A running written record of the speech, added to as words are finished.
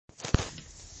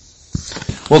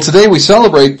Well, today we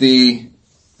celebrate the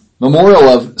memorial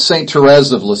of St.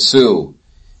 Therese of Lisieux,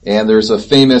 and there's a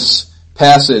famous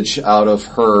passage out of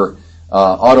her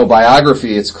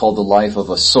autobiography. It's called The Life of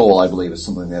a Soul, I believe. It's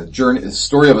something like that. The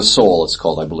Story of a Soul, it's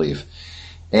called, I believe.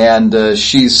 And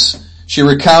she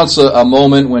recounts a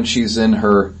moment when she's in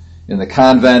the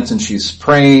convent and she's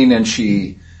praying, and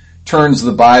she turns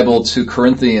the Bible to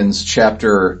Corinthians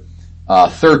chapter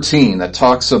 13 that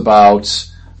talks about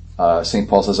St.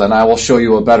 Paul says, "And I will show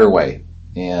you a better way."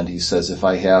 And he says, "If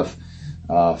I have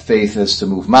faith as to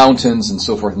move mountains," and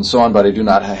so forth and so on, "but I do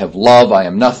not have love, I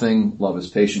am nothing." Love is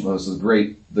patient. Love is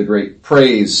the great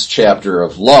praise chapter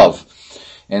of love.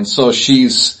 And so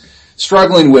she's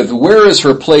struggling with where is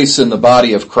her place in the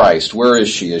body of Christ? Where is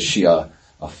she? Is she a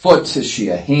foot? Is she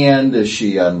a hand? Is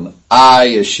she an eye?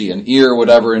 Is she an ear?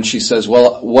 Whatever. And she says,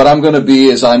 well, what I'm going to be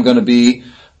is I'm going to be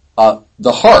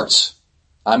the heart.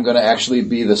 I'm going to actually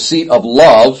be the seat of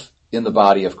love in the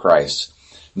body of Christ.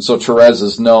 And so Therese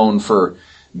is known for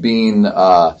being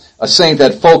a saint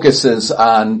that focuses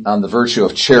on the virtue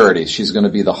of charity. She's going to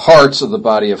be the heart of the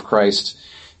body of Christ,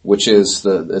 which is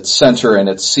its center and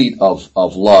its seat of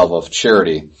love, of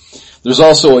charity. There's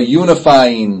also a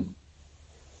unifying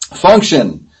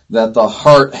function that the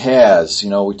heart has. You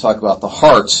know, we talk about the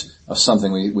heart of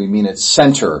something, we mean its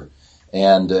center,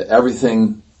 and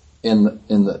everything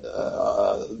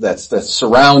that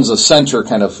surrounds a center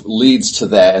kind of leads to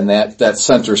that, and that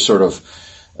center sort of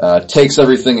takes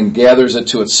everything and gathers it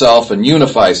to itself and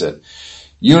unifies it.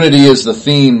 Unity is the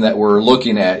theme that we're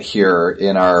looking at here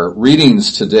in our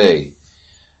readings today.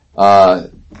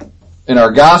 In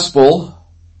our gospel,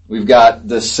 we've got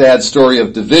this sad story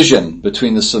of division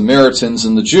between the Samaritans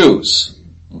and the Jews.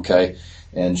 Okay?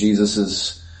 And Jesus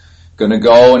is going to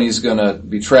go, and he's going to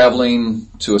be traveling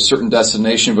to a certain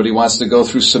destination, but he wants to go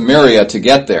through Samaria to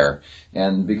get there.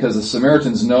 And because the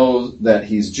Samaritans know that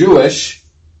he's Jewish,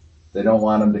 they don't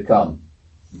want him to come.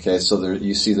 Okay, so there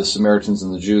you see the Samaritans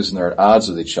and the Jews, and they're at odds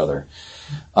with each other.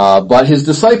 But his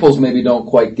disciples maybe don't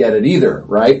quite get it either,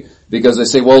 right? Because they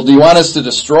say, well, do you want us to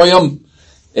destroy them?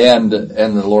 And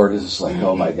the Lord is just like,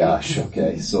 oh my gosh,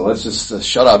 okay, so let's just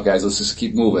shut up, guys, let's just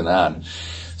keep moving on.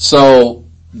 So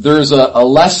there's a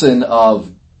lesson of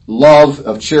love,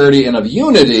 of charity, and of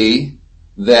unity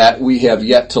that we have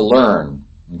yet to learn,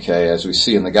 okay, as we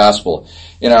see in the gospel.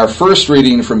 In our first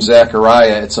reading from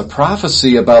Zechariah, it's a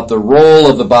prophecy about the role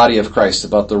of the body of Christ,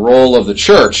 about the role of the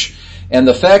church, and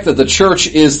the fact that the church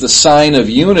is the sign of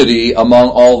unity among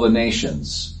all the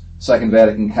nations. Second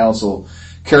Vatican Council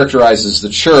characterizes the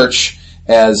church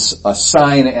as a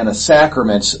sign and a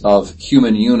sacrament of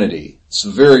human unity. It's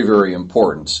very, very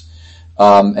important.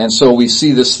 And so we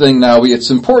see this thing now. It's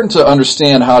important to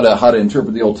understand how to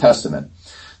interpret the Old Testament.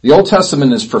 The Old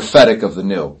Testament is prophetic of the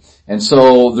New. And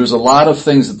so there's a lot of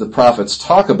things that the prophets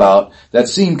talk about that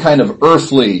seem kind of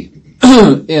earthly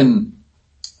in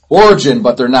origin,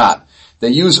 but they're not. They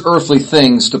use earthly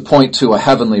things to point to a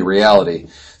heavenly reality.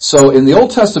 So in the Old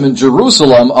Testament,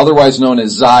 Jerusalem, otherwise known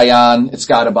as Zion, it's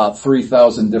got about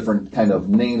 3,000 different kind of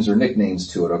names or nicknames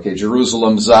to it. Okay,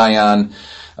 Jerusalem, Zion,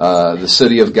 the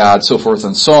city of God, so forth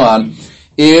and so on,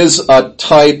 is a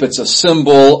type, it's a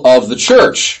symbol of the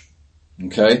church.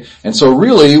 Okay? And so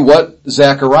really what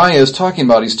Zechariah is talking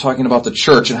about, he's talking about the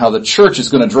church and how the church is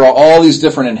going to draw all these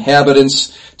different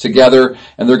inhabitants together,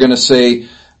 and they're going to say,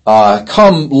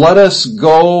 come, let us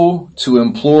go to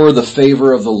implore the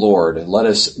favor of the Lord. Let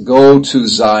us go to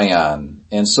Zion.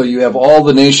 And so you have all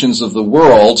the nations of the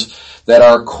world that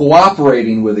are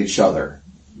cooperating with each other.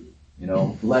 You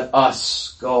know, let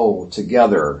us go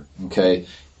together, okay,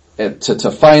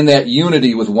 to find that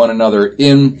unity with one another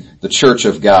in the church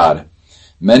of God.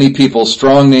 Many people,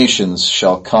 strong nations,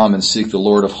 shall come and seek the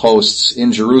Lord of hosts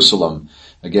in Jerusalem.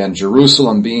 Again,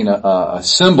 Jerusalem being a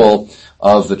symbol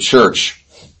of the church.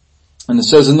 And it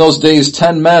says, in those days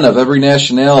 10 men of every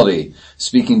nationality,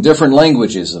 speaking different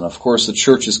languages, and of course the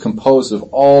church is composed of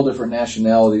all different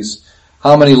nationalities.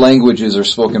 How many languages are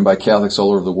spoken by Catholics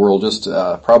all over the world? Just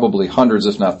probably hundreds,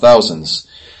 if not thousands.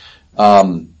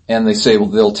 And they say, well,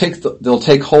 they'll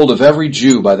take hold of every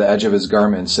Jew by the edge of his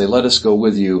garment and say, let us go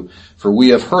with you, for we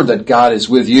have heard that God is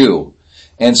with you.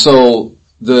 And so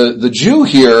the Jew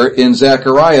here in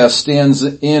Zechariah stands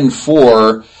in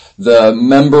for the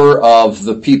member of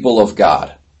the people of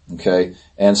God. Okay?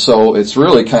 And so it's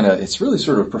really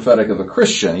sort of prophetic of a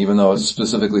Christian, even though it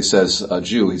specifically says a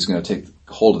Jew. He's going to take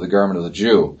hold of the garment of the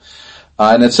Jew.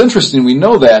 And it's interesting, we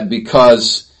know that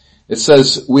because it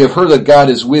says, we have heard that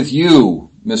God is with you,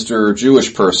 Mr.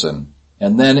 Jewish person.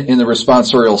 And then in the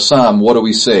responsorial psalm, what do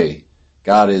we say?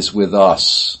 God is with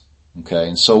us. Okay,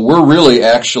 and so we're really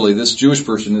actually, this Jewish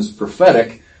person is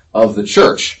prophetic of the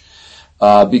church.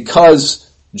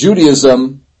 Because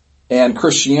Judaism and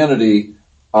Christianity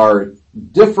are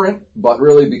different, but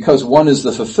really because one is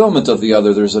the fulfillment of the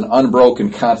other, there's an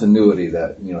unbroken continuity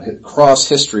that, across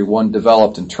history, one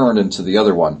developed and turned into the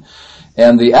other one.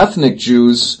 And the ethnic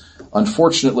Jews,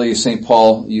 unfortunately, St.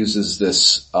 Paul uses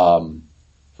this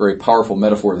very powerful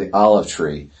metaphor of the olive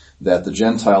tree, that the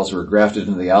Gentiles were grafted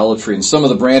into the olive tree, and some of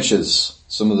the branches,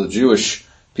 some of the Jewish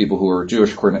people who were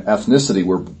Jewish according to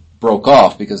ethnicity broke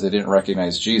off because they didn't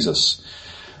recognize Jesus.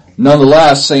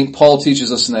 Nonetheless, St. Paul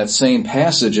teaches us in that same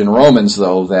passage in Romans,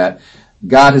 though, that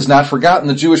God has not forgotten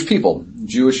the Jewish people.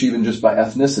 Jewish even just by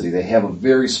ethnicity. They have a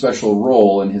very special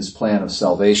role in his plan of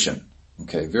salvation.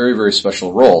 Okay, very, very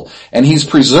special role. And he's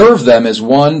preserved them as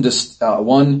one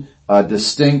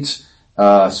distinct,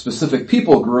 specific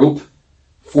people group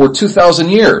for 2,000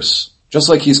 years. Just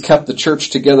like he's kept the church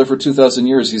together for 2,000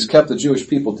 years, he's kept the Jewish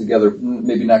people together,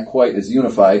 maybe not quite as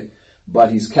unified,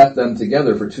 but he's kept them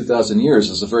together for 2,000 years.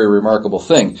 Is a very remarkable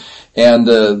thing. And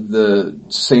the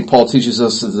St. Paul teaches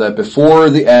us that before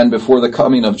the end, before the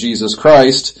coming of Jesus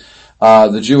Christ,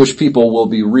 the Jewish people will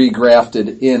be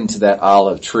regrafted into that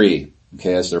olive tree,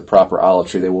 okay, as their proper olive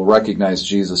tree. They will recognize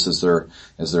Jesus as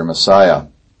their Messiah.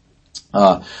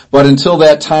 But until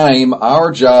that time,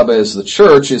 our job as the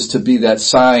church is to be that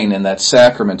sign and that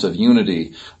sacrament of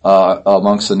unity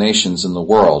amongst the nations in the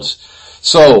world.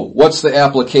 So, what's the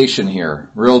application here?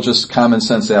 Real just common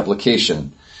sense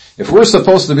application. If we're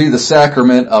supposed to be the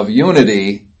sacrament of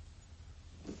unity,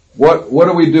 what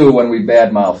do we do when we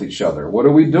badmouth each other? What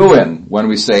are we doing when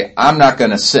we say, I'm not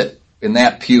going to sit in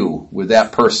that pew with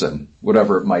that person,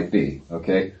 whatever it might be,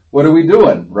 okay? What are we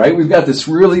doing, right? We've got this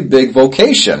really big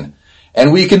vocation,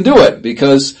 and we can do it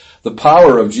because the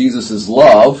power of Jesus'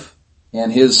 love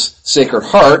and his sacred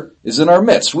heart is in our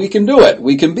midst. We can do it.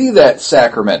 We can be that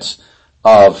sacrament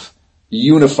of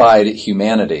unified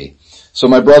humanity. So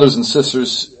my brothers and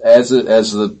sisters, as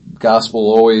the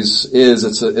gospel always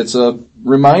is, it's a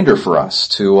reminder for us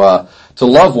to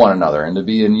love one another and to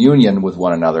be in union with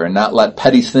one another and not let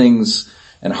petty things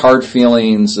and hard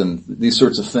feelings and these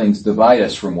sorts of things divide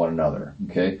us from one another,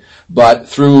 okay? But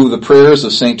through the prayers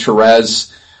of Saint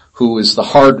Therese, who is the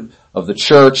heart of the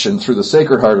church, and through the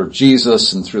Sacred Heart of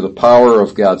Jesus, and through the power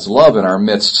of God's love in our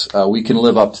midst, we can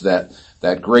live up to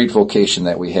that great vocation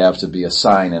that we have to be a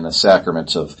sign and a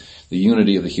sacrament of the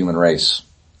unity of the human race.